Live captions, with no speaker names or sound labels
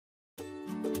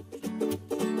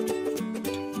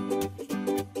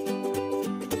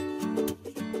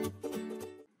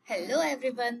Hello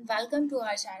everyone, welcome to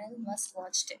our channel Must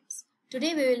Watch Tips.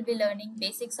 Today we will be learning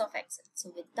basics of Excel.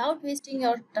 So without wasting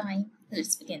your time,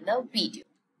 let's begin the video.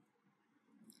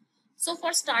 So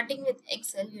for starting with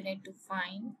Excel, you need to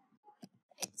find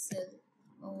Excel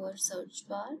over search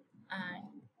bar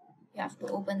and you have to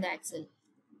open the Excel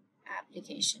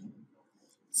application.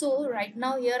 So right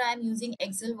now here I am using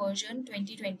Excel version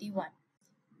 2021.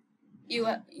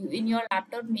 In your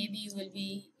laptop maybe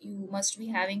you must be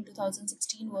having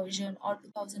 2016 version or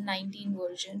 2019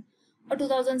 version or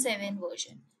 2007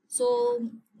 version. So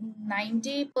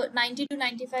 90 to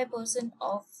 95%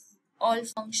 of all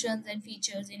functions and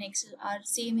features in Excel are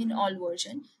same in all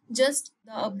version, just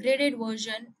the upgraded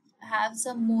version have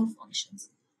some more functions.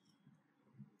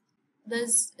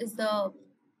 This is the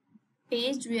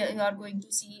page where you are going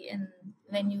to see in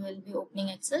when you will be opening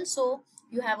Excel. So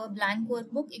you have a blank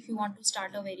workbook. If you want to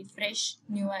start a very fresh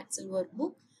new Excel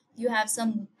workbook, you have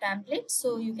some templates,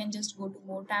 so you can just go to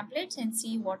more templates and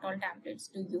see what all templates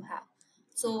do you have.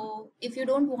 So if you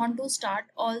don't want to start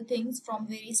all things from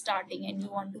very starting and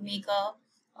you want to make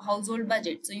a household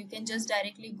budget, so you can just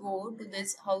directly go to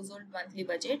this household monthly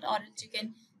budget, or else you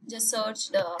can just search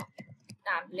the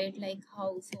template like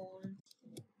household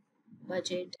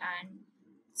budget and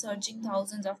searching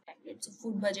thousands of templates. So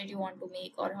food budget you want to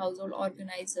make, or household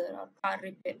organizer, or car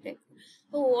repair tech.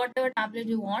 So whatever template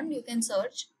you want, you can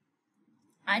search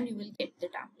and you will get the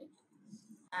template.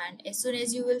 And as soon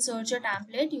as you will search a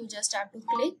template, you just have to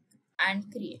click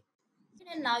and create.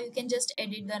 And now you can just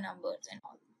edit the numbers and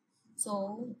all.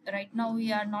 So right now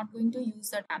we are not going to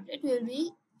use the template. We will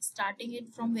be starting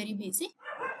it from very basic.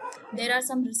 There are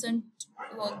some recent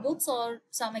workbooks or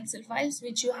some Excel files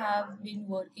which you have been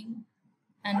working,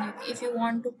 and if you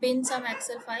want to pin some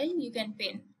Excel file, you can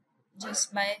pin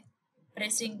just by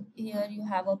pressing here. You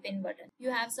have a pin button.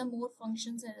 You have some more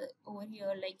functions over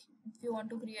here, like if you want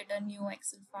to create a new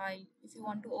Excel file, if you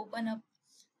want to open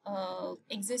up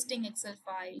existing Excel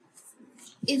file.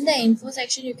 In the info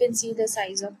section, you can see the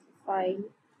size of file,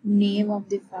 name of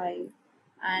the file,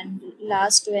 and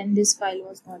last when this file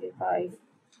was modified,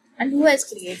 and who has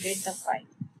created the file.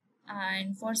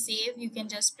 And for save, you can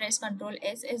just press Ctrl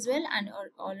S as well, and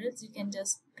or else you can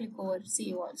just click over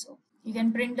save also. You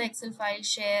can print the Excel file,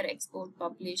 share, export,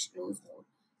 publish, close, more.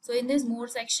 So in this more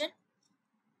section,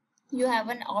 you have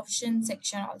an option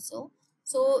section also.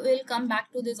 So we'll come back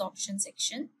to this option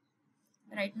section.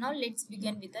 Right now, let's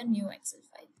begin with a new Excel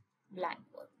file, blank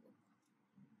workbook.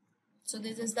 So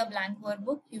this is the blank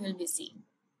workbook you will be seeing.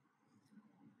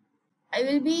 I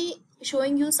will be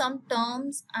showing you some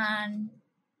terms and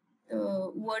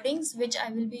wordings which I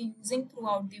will be using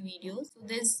throughout the video. So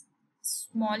this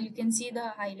small, you can see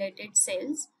the highlighted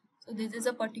cells. So this is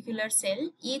a particular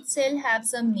cell. Each cell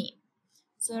has some name.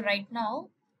 So right now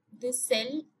this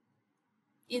cell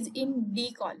is in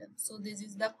D column. So this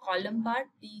is the column part,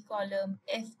 D column,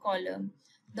 F column.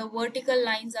 The vertical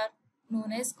lines are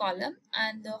known as column,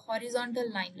 and the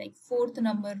horizontal line like 4th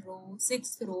number row,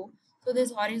 6th row. So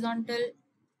this horizontal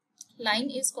line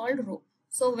is called row.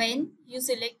 So when you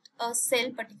select a cell,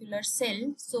 particular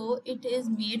cell, so it is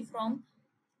made from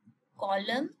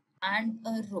column and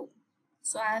a row.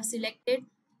 So I have selected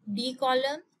D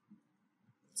column.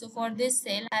 So for this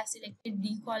cell, I have selected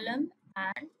D column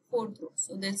and 4th row.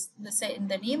 So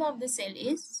the name of the cell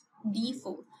is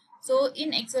D4. So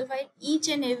in Excel file, each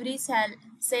and every cell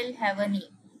have a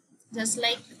name. Just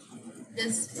like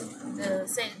this,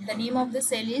 the name of the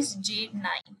cell is J9,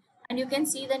 and you can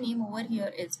see the name over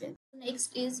here as well.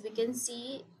 Next is, we can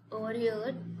see over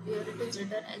here it is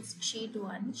written as sheet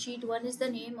 1. Sheet 1 is the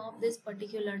name of this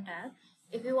particular tab.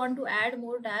 If you want to add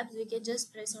more tabs, we can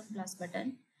just press on plus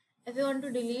button. If you want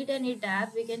to delete any tab,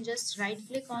 we can just right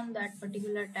click on that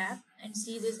particular tab and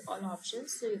see this all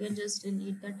options. So you can just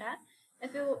delete the tab.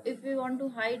 If you want to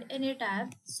hide any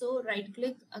tab, so right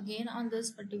click again on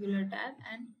this particular tab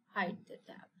and hide the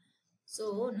tab.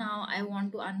 So now I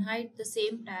want to unhide the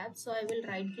same tab, so I will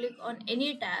right click on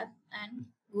any tab and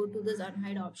go to this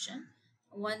unhide option.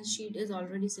 One sheet is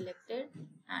already selected,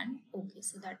 and okay,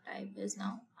 so that tab is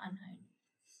now unhide.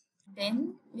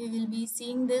 Then we will be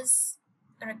seeing this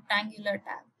rectangular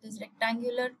tab. This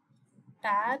rectangular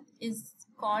tab is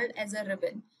called as a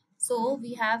ribbon. So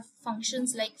we have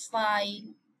functions like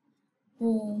file,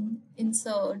 home,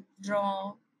 insert,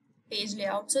 draw, page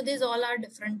layout. So these all are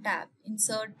different tab.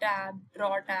 Insert tab,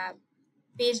 draw tab,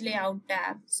 page layout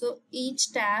tab. So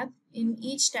in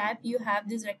each tab you have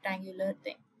this rectangular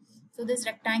thing. So this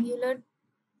rectangular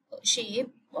shape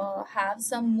have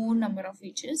some more number of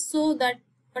features. So that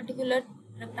particular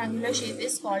rectangular shape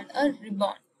is called a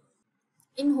ribbon.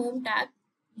 In home tab,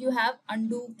 you have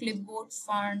undo, clipboard,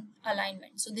 font,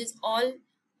 alignment. So these all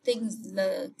things,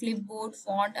 the clipboard,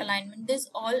 font, alignment, these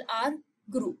all are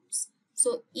groups.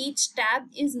 So each tab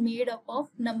is made up of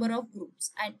number of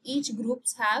groups and each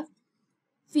groups have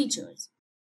features.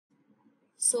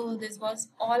 So this was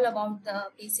all about the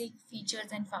basic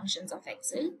features and functions of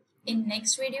Excel. In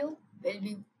next video, we'll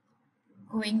be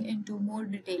going into more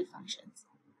detailed functions.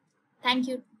 Thank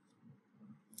you.